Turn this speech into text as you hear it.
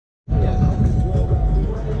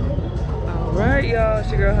Alright y'all, it's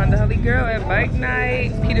your girl HondaHarleyGurl at Bike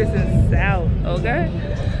Night, Peterson South, okay?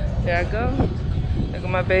 Here I go. Look at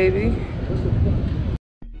my baby.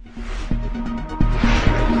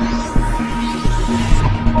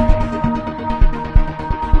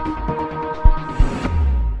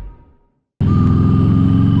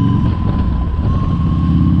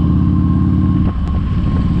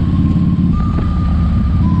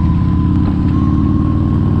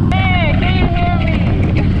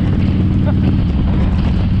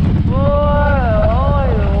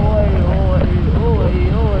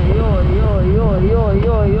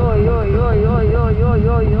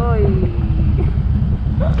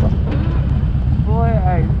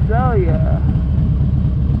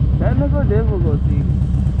 Technical difficulty.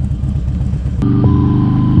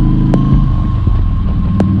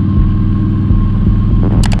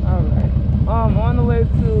 Alright. On the way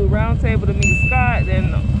to Round Table to meet Scott,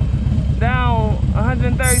 then down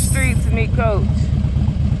 103rd Street to meet Coach.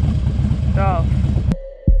 Off.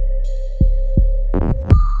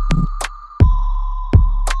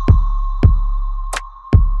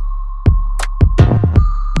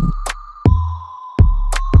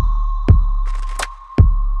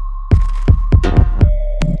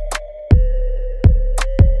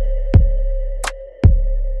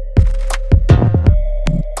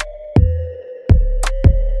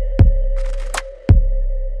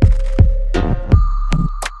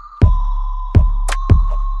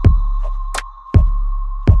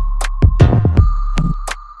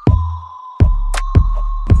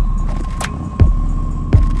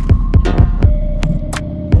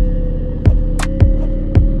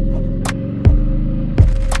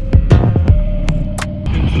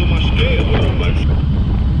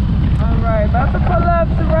 About to pull up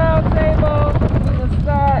to Round Table with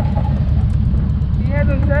Scott. He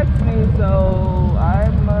hasn't texted me, so I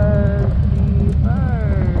must be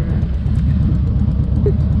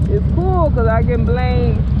first. It's cool because I can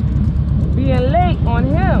blame being late on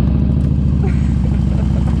him.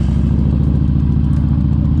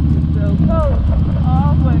 So Coach,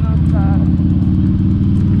 I'll wait on Scott.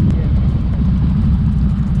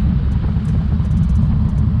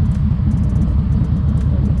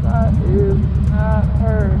 Is not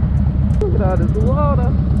her. Look at all this water.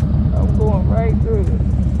 I'm going right through it.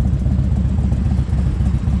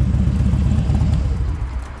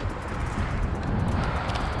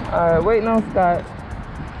 Alright, waiting on Scott.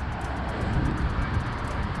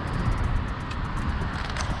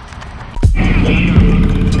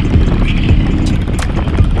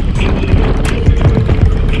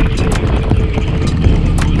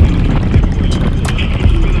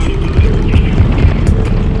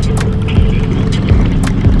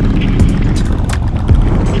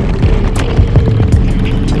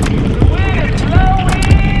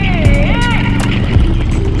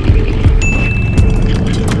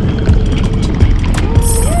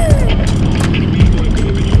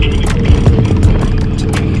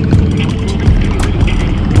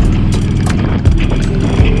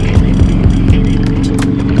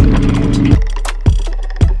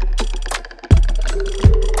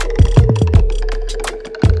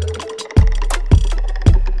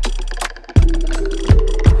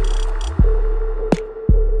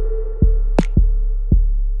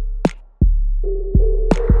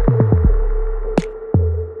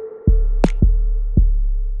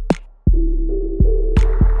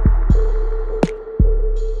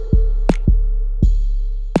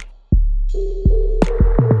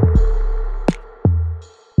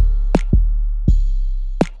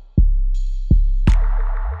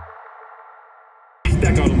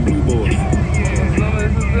 Stack all them blue boys.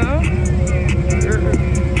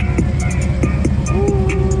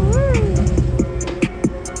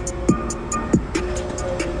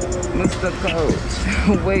 Mr.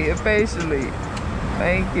 Coach, waiting patiently.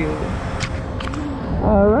 Thank you.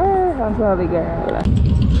 Alright, I'm probably got.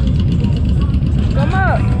 Come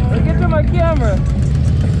up, let's get to my camera.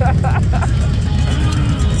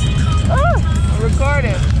 I'm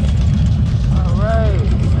recording. Alright.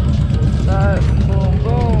 Boom,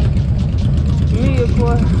 boom. Me, of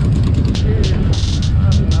course. I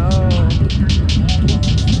know.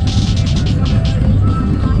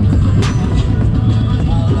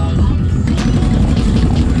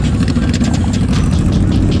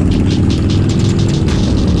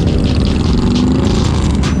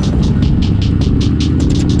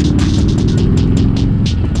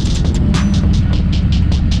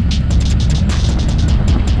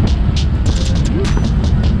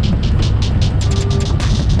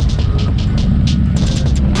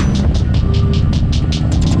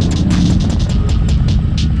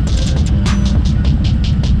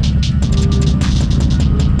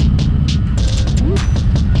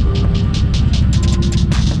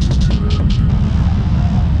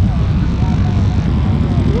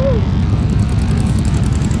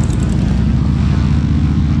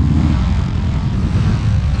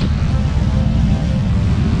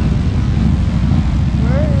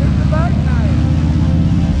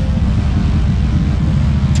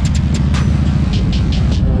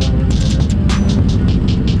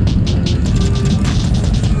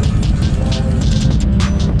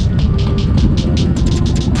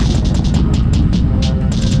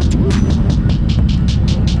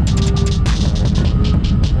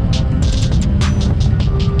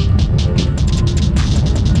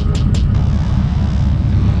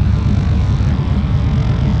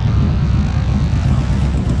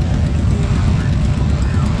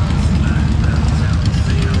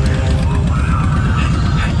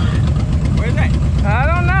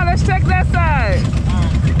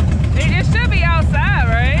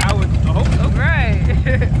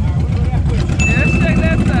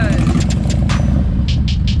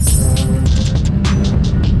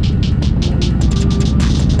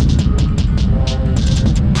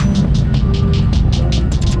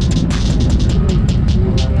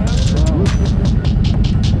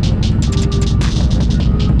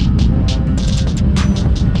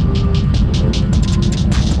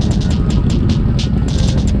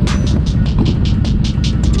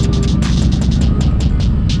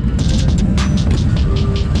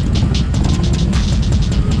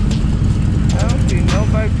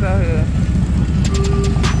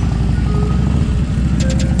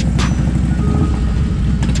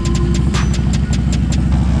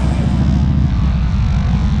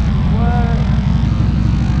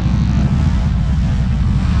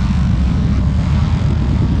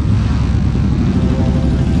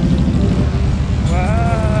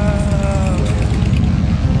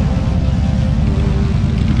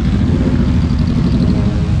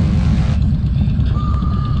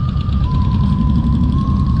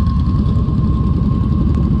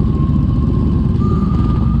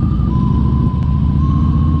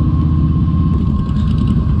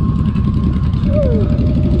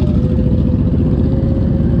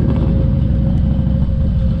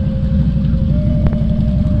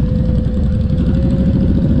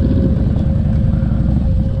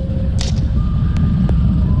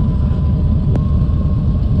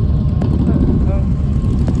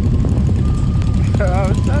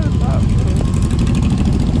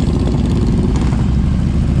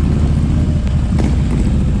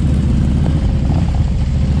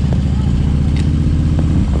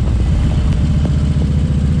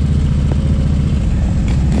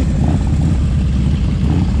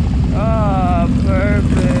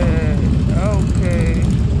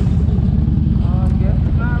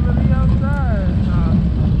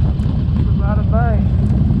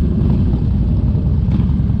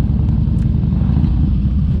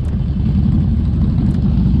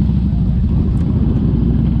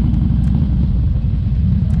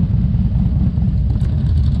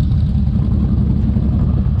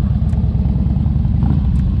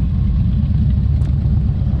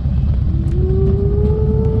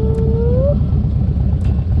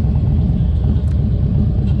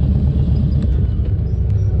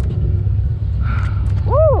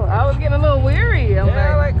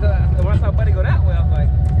 Somebody go that way, I'm like.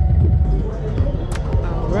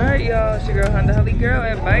 Alright, y'all. It's your girl HondaHarleyGurl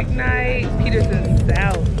at bike night, Peterson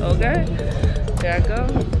South. Okay? There I go.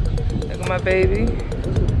 Look at my baby.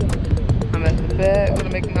 I'm at the back. Gonna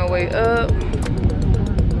make my way up.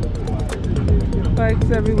 Bikes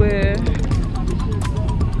everywhere.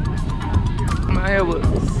 I'm out here with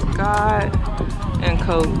Scott and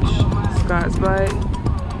Coach. Scott's bike.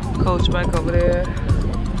 Coach bike over there.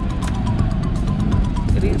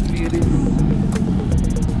 Look at these beauties.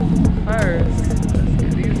 First, let's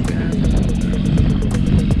get these guys.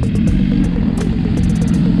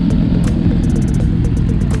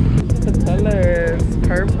 The colors,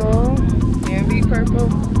 purple, can't beat purple.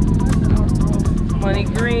 Money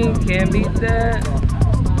green, can't beat that.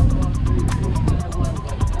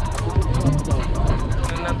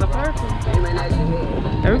 Another purple.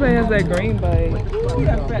 Everybody has that green bike.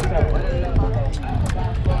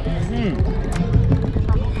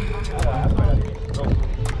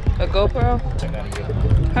 A GoPro?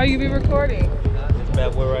 How you be recording? This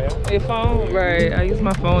bad boy right here. Your phone? Right, I use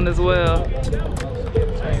my phone as well.